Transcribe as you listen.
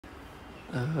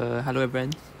Hello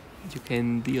everyone. You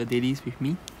can do your dailies with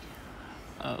me.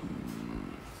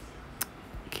 Um,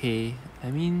 okay,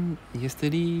 today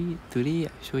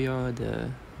I show you all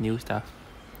the new stuff.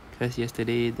 Because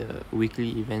yesterday the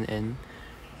weekly event and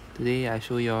today I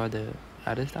show you all the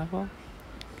other stuff.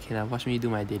 Okay, now watch me do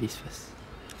my dailies first.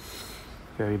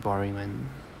 Very boring one.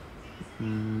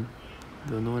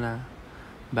 Don't know lah.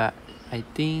 But I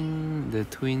think the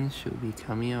twins should be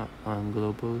coming out on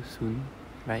global soon,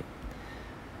 right?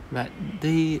 But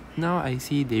now I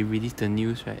see they released the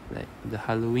news, right? Like the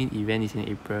Halloween event is in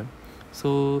April.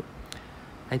 So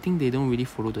I think they don't really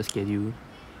follow the schedule.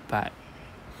 But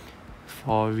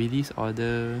for release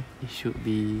order, it should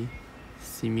be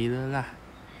similar lah.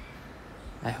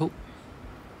 I hope.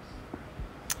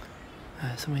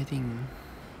 So many things.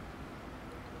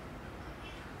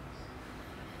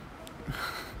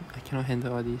 I cannot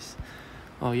handle all this.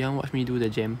 Oh, you want watch me do the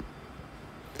gem?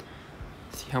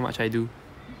 See how much I do.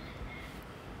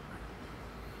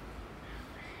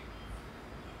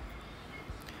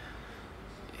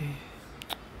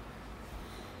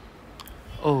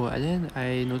 Oh, and then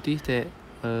I noticed that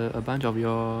a bunch of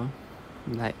your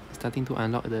like starting to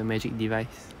unlock the magic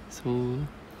device. So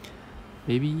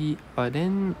maybe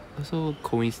then also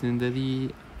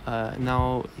coincidentally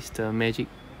now is the magic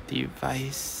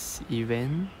device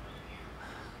event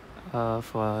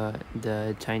for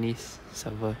the Chinese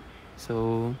server.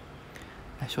 So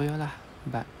I show you lah,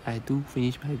 but I do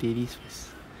finish my dailies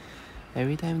first.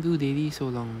 Every time do daily so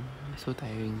long, so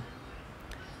tiring.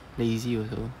 Lazy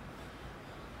also.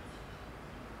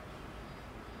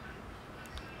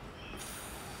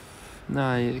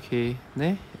 Nah, okay.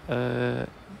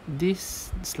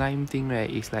 This slime thing, right,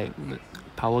 is like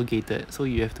power gated, so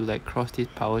you have to like cross this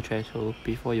power threshold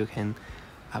before you can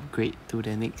upgrade to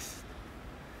the next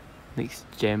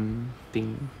gem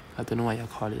thing. I don't know what you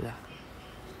call it lah.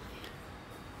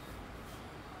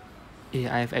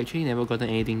 Yeah, I've actually never gotten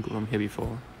anything good from here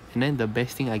before. And then the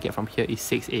best thing I get from here is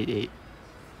 688.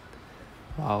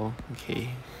 Wow, okay.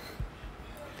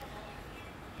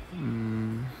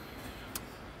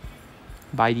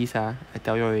 Buy this I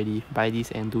tell you already. Buy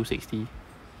this and do 60.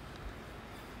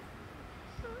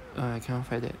 I cannot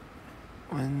find that.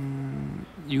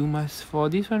 You must, for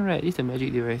this one, right, this is the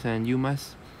magic device and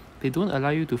they don't allow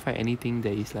you to fight anything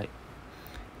that is like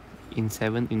in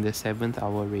the 7th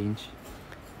hour range.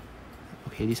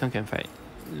 Okay, this one can fight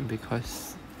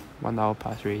because 1 hour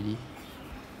passed already.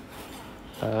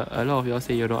 A lot of y'all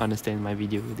say you don't understand my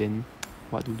video, then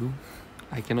what to do?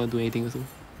 I cannot do anything also.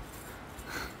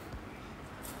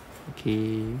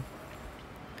 Okay.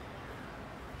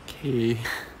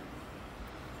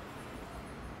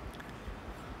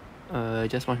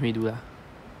 Just watch me do lah.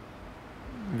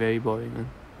 Very boring one.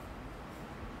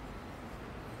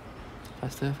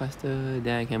 Faster,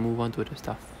 then I can move on to the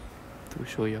stuff to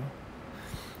show y'all.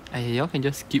 Y'all can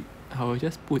just skip. I will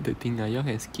just put the thing y'all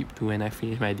can skip to when I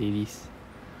finish my dailies.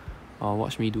 Or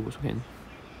watch me do also can.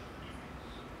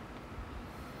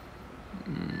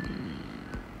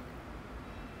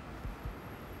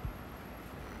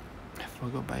 I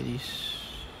forgot by this.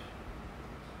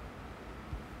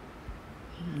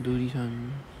 Do this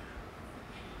one.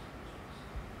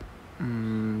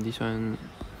 This one.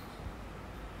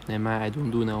 Never mind, I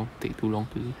don't do now. Take too long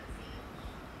to do.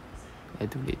 I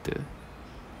do later.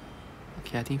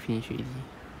 Okay, I think finish already.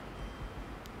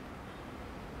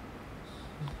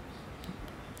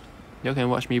 You can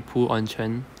watch me pull on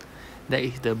chen. That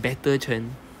is the better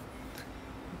chen.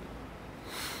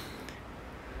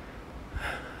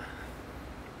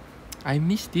 I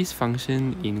miss this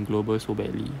function in global so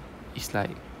badly. It's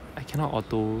like I cannot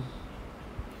auto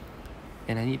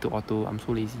and I need to auto. I'm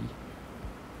so lazy.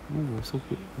 Ooh, so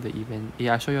good. The event.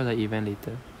 Yeah, I'll show you the event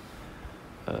later.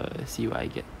 See what I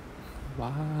get.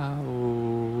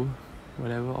 Wow.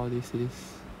 Whatever all this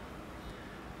is.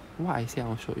 What I say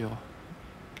I'll show you.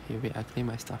 Okay, wait, I claim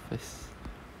my stuff first.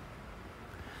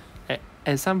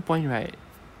 At some point, right,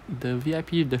 the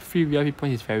free VIP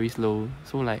point is very slow.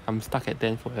 So like I'm stuck at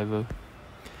 10 forever.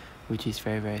 Which is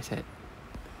very, very sad.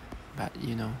 But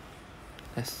you know,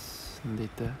 that's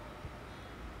later.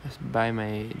 Let's buy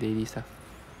my daily stuff.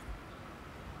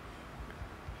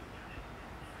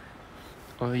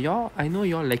 I know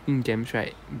y'all lacking gems,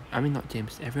 right? I mean not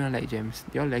gems, everyone like gems.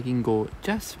 Y'all lacking gold.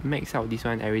 Just max out this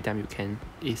one every time you can.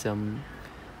 It's you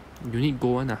need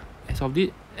gold one. As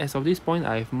of this point,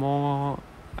 I have more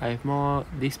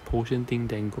this potion thing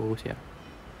than gold, yeah.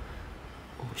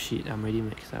 Oh shit, I'm already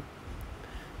maxed up.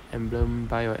 Emblem,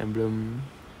 buy your emblem.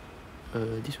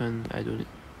 This one I don't need.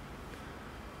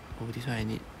 Oh, this one I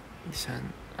need. This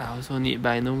one I also need, but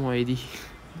I no more already.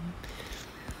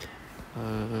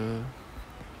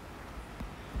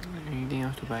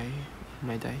 enough to buy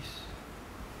my dice.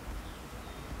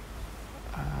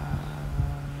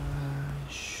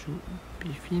 Should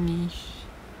be finished.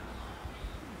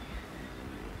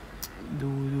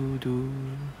 Do.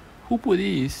 Who put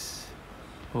this?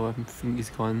 Oh, I think it's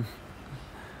gone.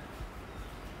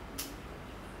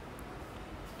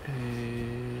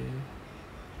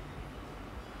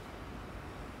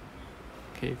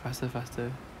 Okay,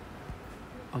 faster.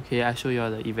 Okay, I show you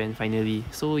all the event finally.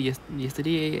 So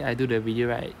yesterday I do the video,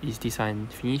 right? Is this one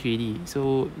finished already?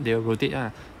 So they'll rotate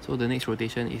So the next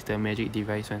rotation is the magic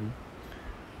device one.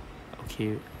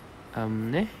 Okay,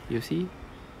 you see,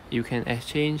 you can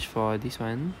exchange for this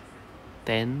one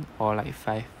 10 or like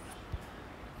 5.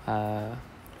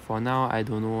 For now I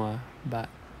don't know but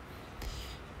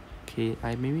okay,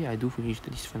 maybe I do finish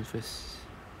this one first.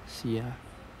 See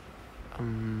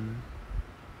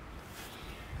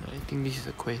I think this is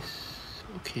a quest.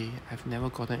 Okay, I've never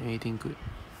gotten anything good.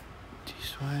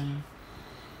 This one.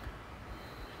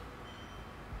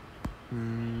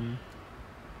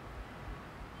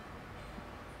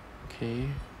 Okay.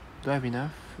 Do I have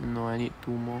enough? No, I need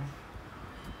 2 more.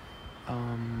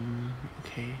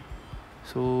 Okay.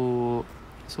 So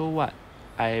what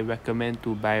I recommend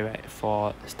to buy, right,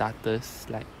 for starters,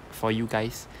 like for you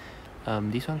guys,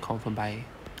 this one confirm buy.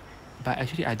 But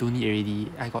actually I don't need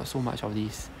already. I got so much of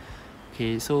this.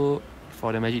 Okay, so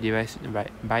for the magic device, right,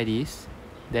 buy this,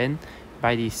 then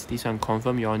buy this one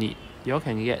confirm you all need. You all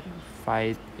can get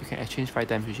 5, you can exchange 5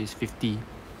 times, which is 50.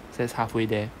 So that's halfway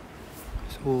there.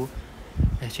 So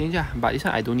exchange but this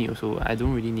one I don't need also. I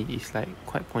don't really need. It's like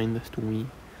quite pointless to me.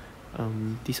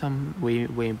 This one way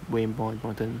more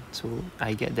important, so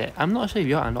I get that. I'm not sure if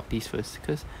you all unlock this first,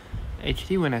 because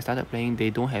actually when I started playing they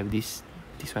don't have this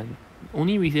one.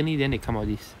 Only recently then they come out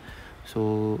this.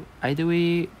 So either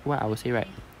way, what I would say, right,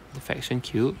 the faction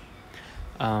cube,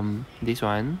 this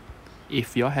one,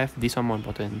 if you all have this one more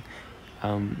important,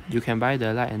 you can buy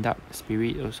the light and dark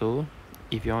spirit also.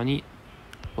 If you all need,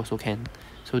 also can.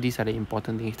 So these are the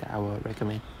important things that I will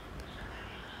recommend.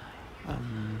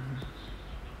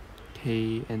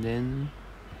 Okay, and then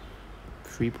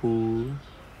free pool.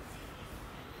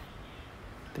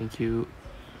 Thank you.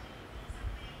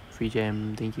 Free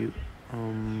gem. Thank you.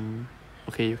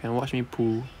 Okay, you can watch me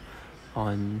pull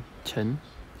on Chen.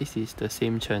 This is the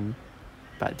same Chen,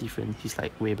 but different. He's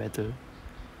like way better.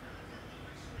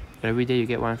 Every day you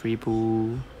get 1 free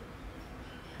pull,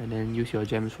 and then use your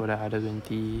gems for the other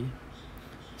 20.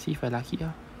 See if I lucky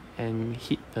and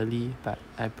hit early, but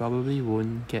I probably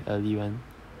won't get early one.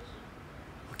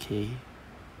 Okay.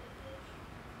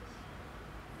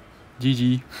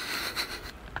 GG.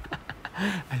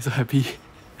 I'm so happy.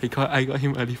 I got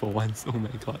him early for once. Oh my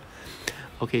god.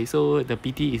 Okay, so the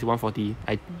PT is 140.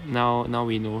 Now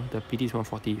we know the PT is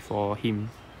 140 for him.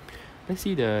 Let's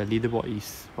see the leaderboard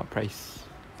is what price.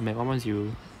 I'm at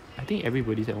 110. I think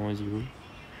everybody's at 110.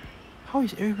 How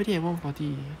is everybody at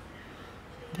 140?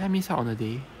 Did I miss out on a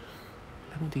day?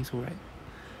 I don't think so, right?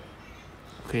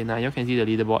 Okay, now you can see the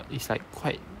leaderboard. It's like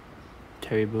quite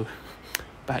terrible.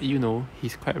 But you know,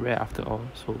 he's quite rare after all,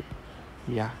 so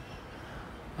yeah.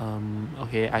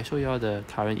 Okay, I show you all the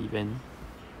current event.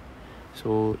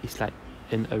 So it's like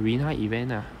an arena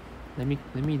event. Let me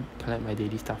collect my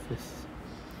daily stuff first.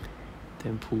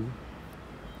 Then pull.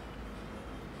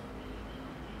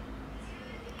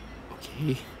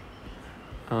 Okay.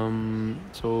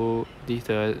 So this is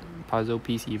the puzzle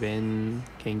piece event.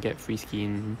 Can get free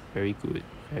skin. Very good.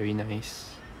 Very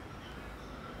nice.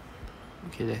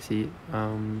 Okay, that's it.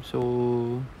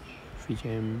 So free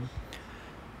gem.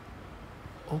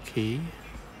 Okay.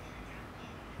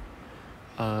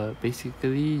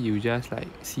 Basically you just like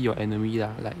see your enemy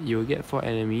lah. Like you'll get 4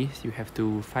 enemies, you have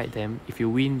to fight them. If you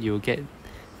win, you'll get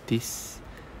this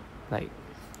like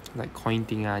coin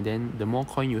thing. Then the more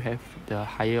coin you have, the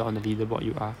higher on the leaderboard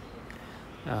you are.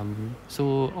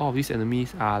 So all of these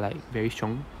enemies are like very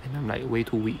strong, and I'm like way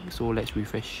too weak. So let's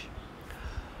refresh.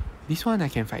 This one I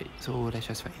can fight, so let's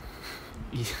just fight.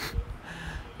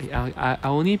 I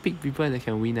only pick people that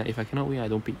can win. If I cannot win, I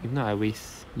don't pick. If not, I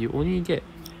waste. You only get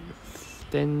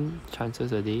 10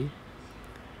 chances a day.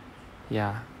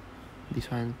 Yeah, this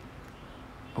one.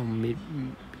 Oh, maybe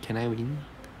can I win?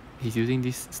 He's using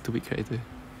this stupid character.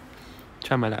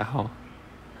 Try my luck how.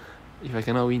 If I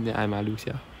cannot win, then I might lose.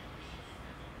 Yeah.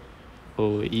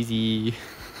 Oh, easy.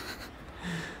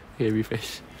 Okay,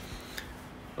 refresh.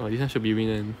 Oh, this one should be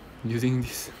winning. Using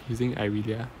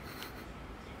Irelia.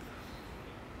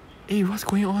 Hey, what's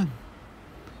going on?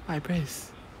 What I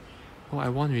press? Oh, I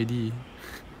won already.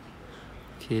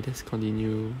 Okay, let's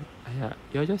continue. Yeah,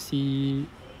 y'all just see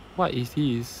what is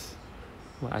this?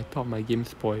 Well, I thought my game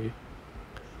spoiled.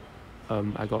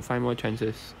 I got 5 more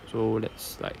chances, so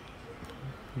let's like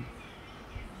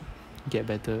get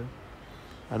better.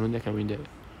 I don't think I can win that.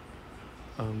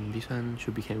 This one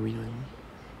should be can win one.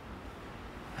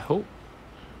 I hope.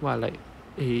 Wow, like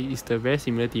it's the very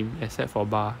similar team except for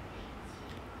bar.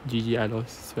 GG, I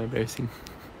lost. So embarrassing.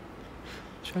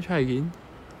 Should I try again?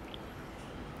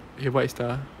 Hey, white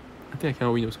star. I think I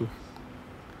cannot win also.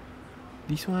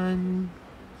 This one.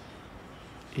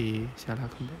 Sialah,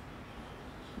 come back.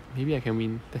 Maybe I can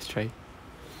win. Let's try.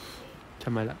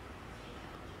 Try my luck.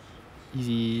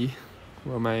 Easy.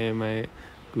 Well, my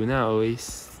guna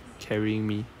always carrying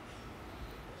me.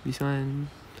 This one,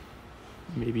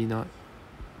 maybe not.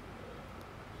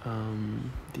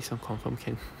 This one confirm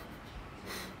can.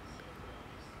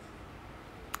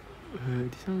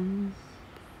 This one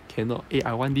cannot.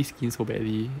 I want this skin so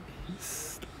badly.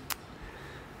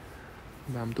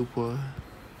 But I'm too poor.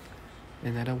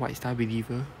 Another white star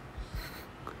believer.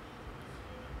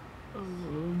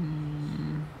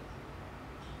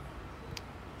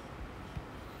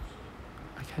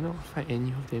 I cannot fight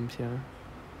any of them here.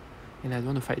 And I don't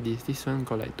want to fight this. This one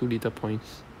got like 2 little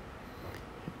points.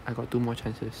 I got 2 more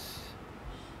chances.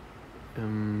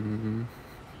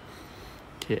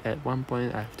 Okay, at one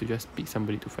point I have to just pick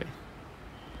somebody to fight.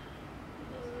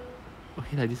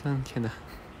 Okay, like this one can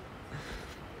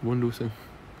won't lose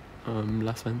one.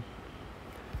 Last one.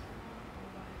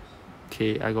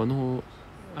 Okay, I got no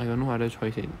other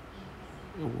choice.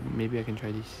 Maybe I can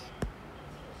try this.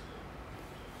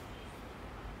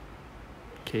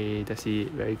 Okay, that's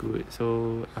it. Very good.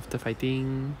 So after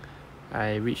fighting,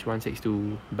 I reached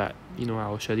 162, but you know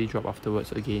I'll surely drop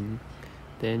afterwards again.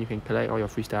 Then you can collect all your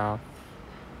free stuff.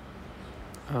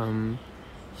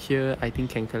 Here I think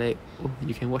can collect. Oh,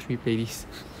 you can watch me play this.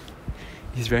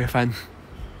 It's very fun.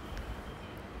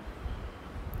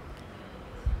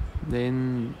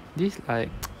 Then this like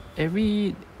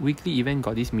every weekly event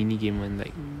got this mini game one,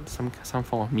 like some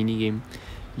form of mini game.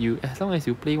 You as long as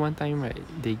you play one time, right,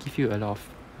 they give you a lot of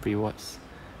rewards.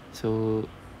 So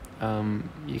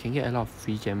you can get a lot of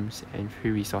free gems and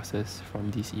free resources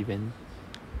from this event.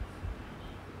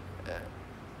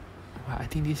 Wow, I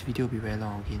think this video will be very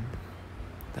long again,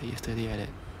 like yesterday like that.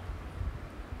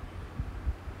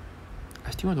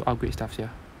 I still want to upgrade stuff here.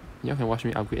 Y'all can watch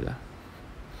me upgrade lah.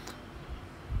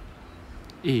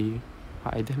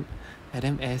 Wow, I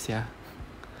damn ass yeah.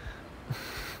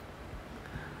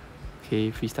 Okay,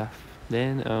 free stuff.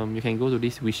 Then you can go to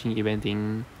this wishing event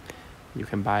thing. You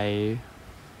can buy.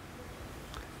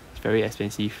 It's very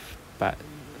expensive, but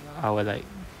I will like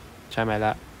try my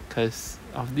luck because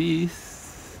of this.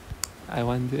 I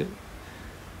want it.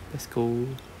 Let's go.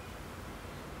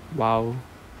 Wow.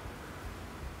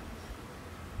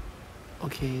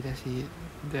 Okay, that's it.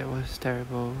 That was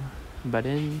terrible. But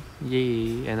then,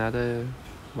 yay, another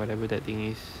whatever that thing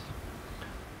is.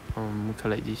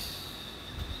 Collect this.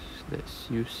 Let's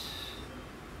use.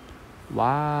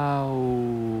 Wow.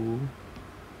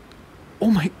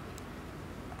 Oh my.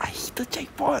 I hit the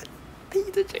jackpot.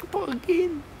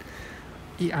 Again.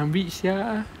 I'm rich,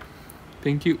 yeah.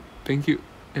 Thank you,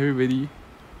 everybody.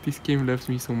 This game loves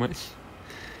me so much.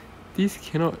 This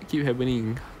cannot keep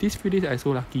happening. These few days I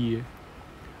so lucky.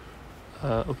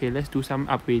 Okay, let's do some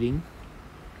upgrading.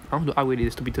 I want to upgrade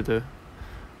this stupid turtle.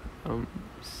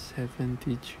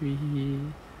 73,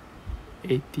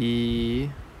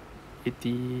 80,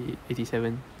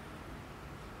 87.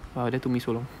 Wow, that took me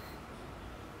so long.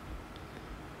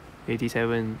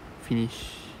 87,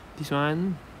 finish. This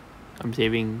one, I'm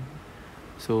saving.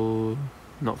 So,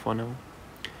 not for now.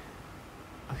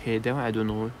 Okay, that one I don't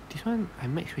know. This one, I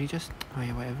might actually just, oh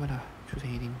yeah, whatever lah. Choose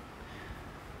anything.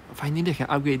 Finally I can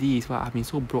upgrade this. Wow, I've been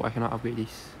so broke I cannot upgrade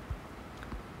this.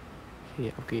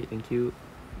 Okay, upgrade, thank you.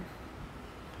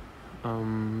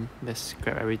 Let's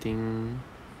grab everything.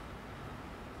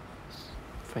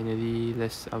 Finally,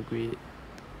 let's upgrade.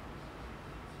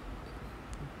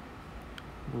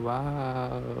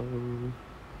 Wow,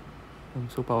 I'm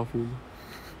so powerful.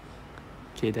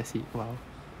 Okay, that's it. Wow,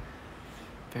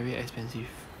 very expensive.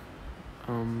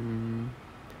 I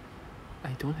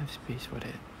don't have space for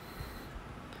that.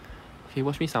 Okay,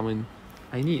 watch me summon.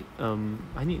 I need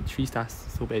 3 stars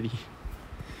so badly.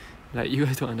 Like you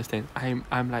guys don't understand.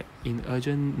 I'm like in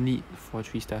urgent need for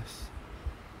 3 stars.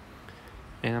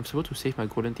 And I'm supposed to save my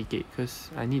golden ticket because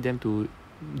I need them to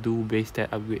do base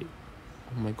stat upgrade.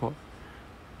 Oh my god.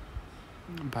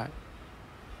 But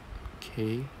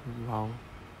okay, wow.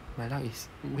 My luck is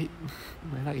my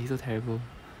luck is so terrible.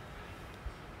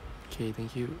 Okay,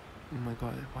 thank you. Oh my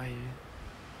god, why?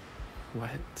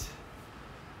 What?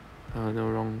 Oh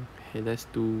no, wrong. Hey, let's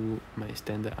do my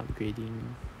standard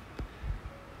upgrading.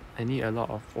 I need a lot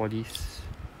of all these.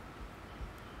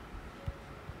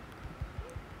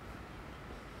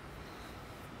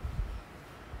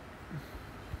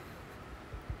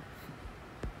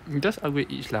 Just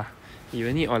upgrade each lah. You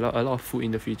will need a lot of food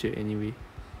in the future anyway.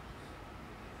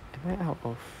 Am I out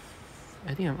of...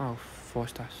 I think I'm out of 4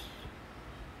 stars.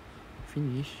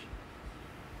 Finish.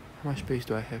 How much space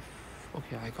do I have?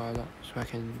 Okay, I got a lot, so I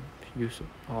can use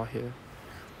all here.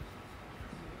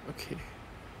 Okay.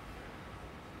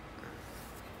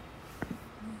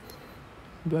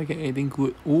 Do I get anything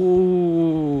good?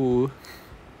 Ooh,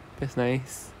 that's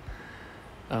nice.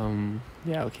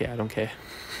 Yeah, okay, I don't care.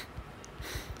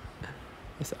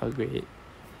 Let's upgrade it.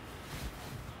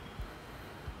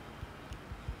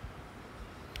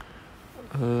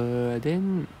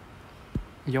 Then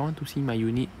you want to see my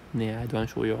unit? Nah, I don't want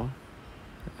to show you all.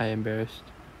 I embarrassed.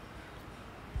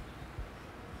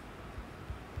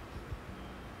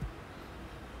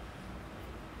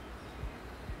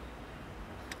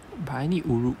 But I need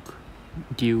Uruk,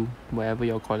 Deal, whatever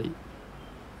y'all call it.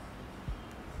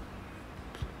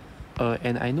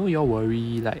 And I know y'all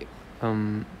worry like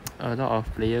a lot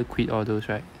of player quit all those,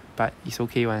 right? But it's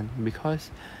okay one,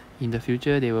 because in the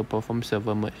future they will perform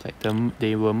server merge, like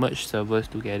they will merge servers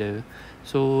together,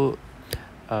 so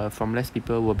from less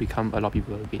people will become a lot of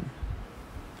people again.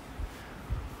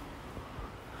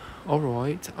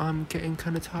 Alright, I'm getting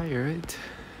kinda tired.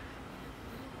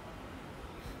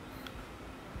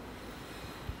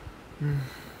 What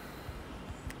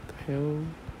the hell?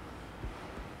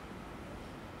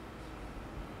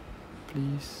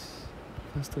 Please,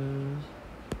 faster.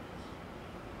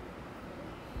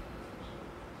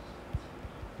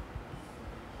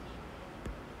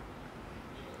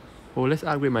 Oh, let's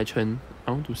upgrade my chen.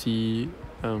 I want to see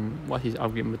what his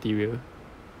upgrade material.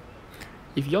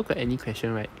 If y'all got any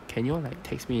question, right, can y'all like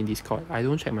text me in Discord? I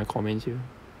don't check my comments here.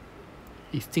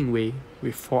 It's Jingwei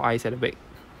with 4 eyes at the back.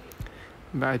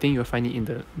 But I think you'll find it in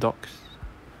the docs.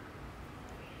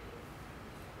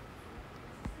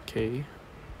 Okay.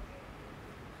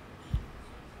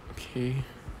 Okay.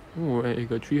 Oh, I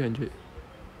got 300.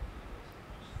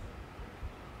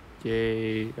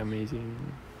 Yay, amazing.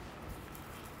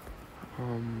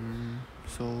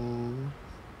 So...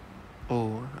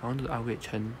 Oh, I want to upgrade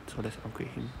Chen, so let's upgrade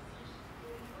him.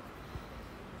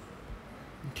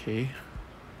 Okay.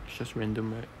 It's just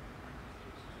random, right?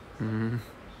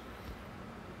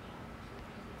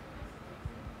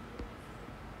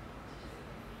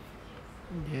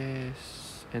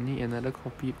 Yes. I need another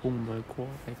copy. Oh my god,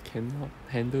 I cannot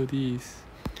handle this.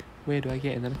 Where do I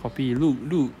get another copy?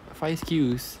 Look, 5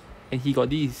 skills. And he got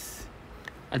this.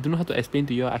 I don't know how to explain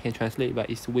to you. I can translate, but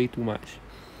it's way too much.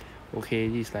 Okay,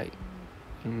 this is like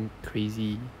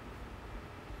crazy.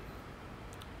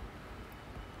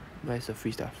 Where's the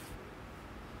free stuff?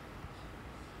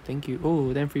 Thank you.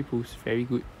 Oh, then free pools. Very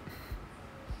good.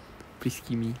 Please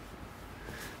give me.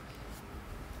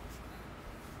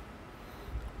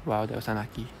 Wow, that was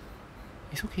unlucky.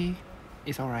 It's okay.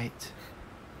 It's alright.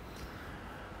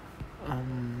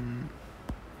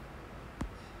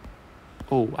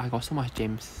 Oh, I got so much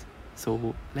gems.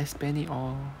 So let's spend it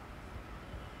all.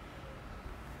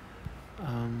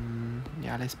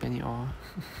 Yeah, let's spend it all.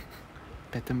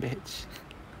 Pattern badge.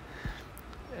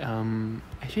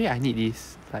 Actually I need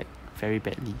this like very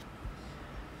badly.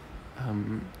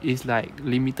 It's like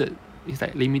limited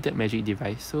magic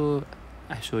device, so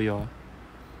I show y'all.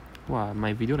 Wow,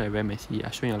 my video like very messy.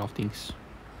 I show you a lot of things.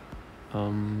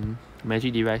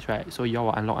 Magic device, right? So y'all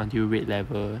will unlock until red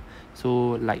level.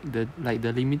 So like the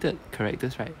limited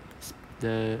characters, right?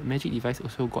 The magic device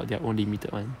also got their own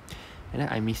limited one. And then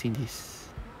I'm missing this.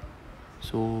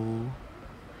 So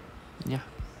yeah,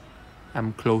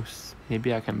 I'm close.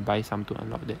 Maybe I can buy some to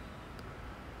unlock that.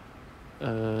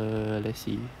 Let's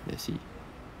see.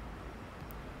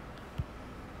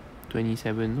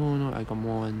 27. No, I got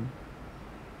more one.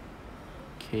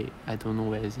 Okay, I don't know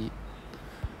where is it.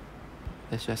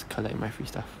 Let's just collect my free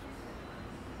stuff.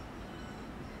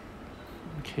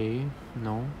 Okay,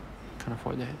 no, can't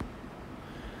afford that.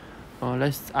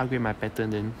 Let's upgrade my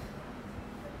pattern then,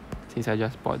 since I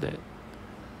just bought that.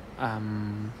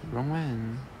 Wrong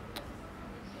one.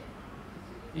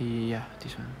 Yeah,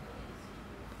 this one.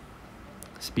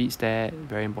 Speed stat,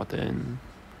 very important.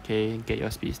 Okay, get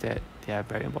your speed stat. They are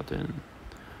very important.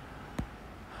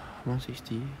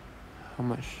 160. How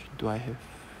much do I have?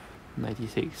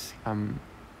 96. I'm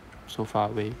so far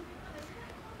away.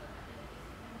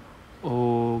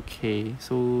 Okay,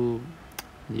 so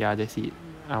yeah, that's it.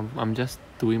 I'm just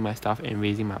doing my stuff and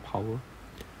raising my power.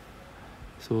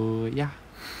 So yeah,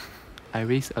 I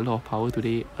raised a lot of power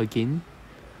today again.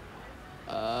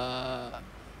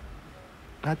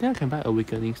 I think I can buy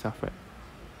awakening stuff, right?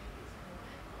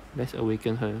 Let's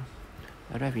awaken her.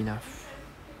 I don't have enough.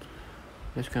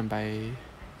 Let's go and buy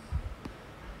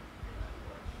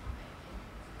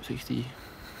 60.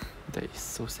 That is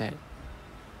so sad.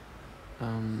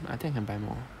 I think I can buy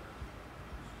more.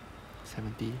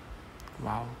 70.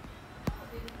 Wow.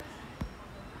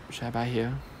 Should I buy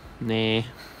here? Nah.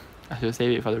 I should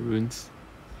save it for the runes.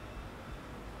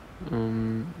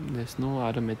 There's no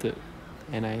other method,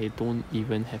 and I don't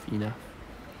even have enough.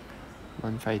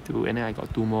 152, and then I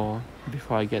got 2 more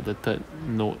before I get the 3rd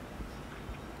node.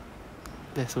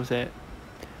 That's so sad.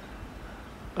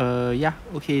 Yeah,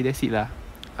 okay, that's it lah.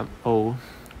 Oh,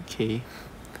 okay.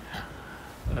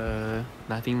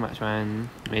 Nothing much one.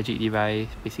 Magic device,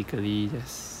 basically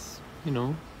just, you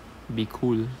know, be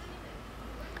cool.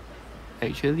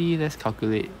 Actually, let's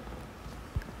calculate.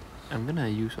 I'm gonna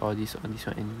use all this on this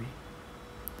one anyway.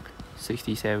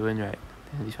 67, right?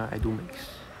 And this one I do max.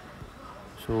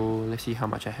 So let's see how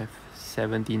much I have.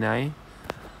 79.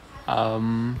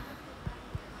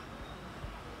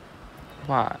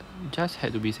 Wow, just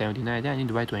had to be 79. Then I need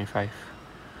to buy 25.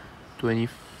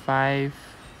 25.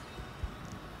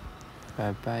 If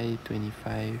I buy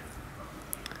 25.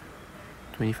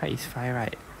 25 is 5,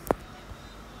 right?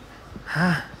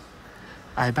 Huh?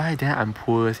 I buy then I'm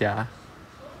poor, yeah.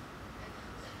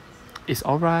 It's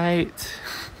alright.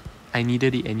 I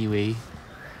needed it anyway.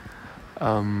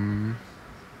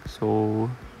 So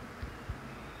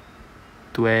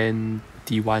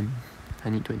 21. I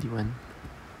need 21.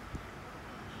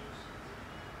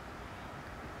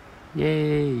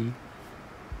 Yay!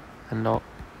 Unlock.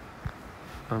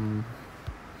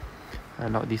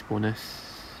 Unlock this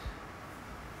bonus.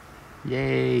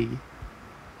 Yay!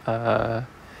 Then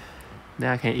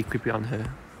I can equip it on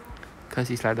her. Cause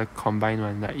it's like the combined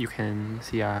one. Like you can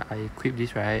see, I equip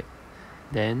this, right?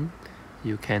 Then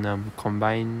you can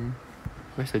combine.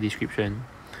 Where's the description?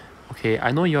 Okay,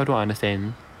 I know you all don't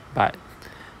understand, but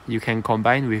you can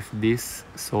combine with this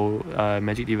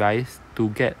magic device to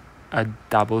get a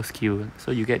double skill.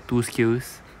 So you get 2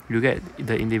 skills. You get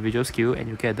the individual skill and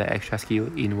you get the extra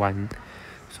skill in one.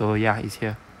 So yeah, it's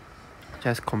here.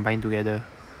 Just combine together.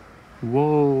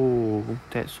 Whoa,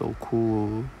 that's so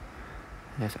cool.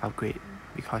 Let's upgrade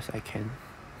because I can.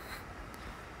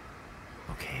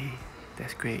 Okay,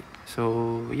 that's great.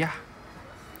 So yeah,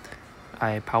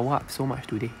 I power up so much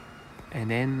today,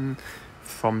 and then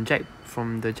from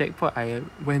the jackpot I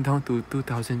went down to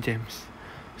 2,000 gems.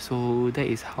 So that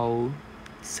is how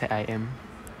sad I am.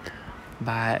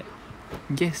 But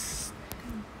yes,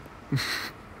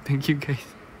 thank you guys.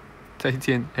 再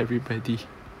见 everybody.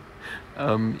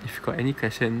 If you got any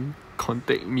question,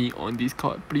 contact me on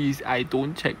Discord, please. I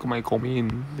don't check my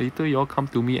comment. Later you all come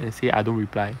to me and say I don't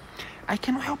reply. I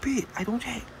cannot help it. I don't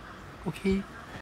check. Okay.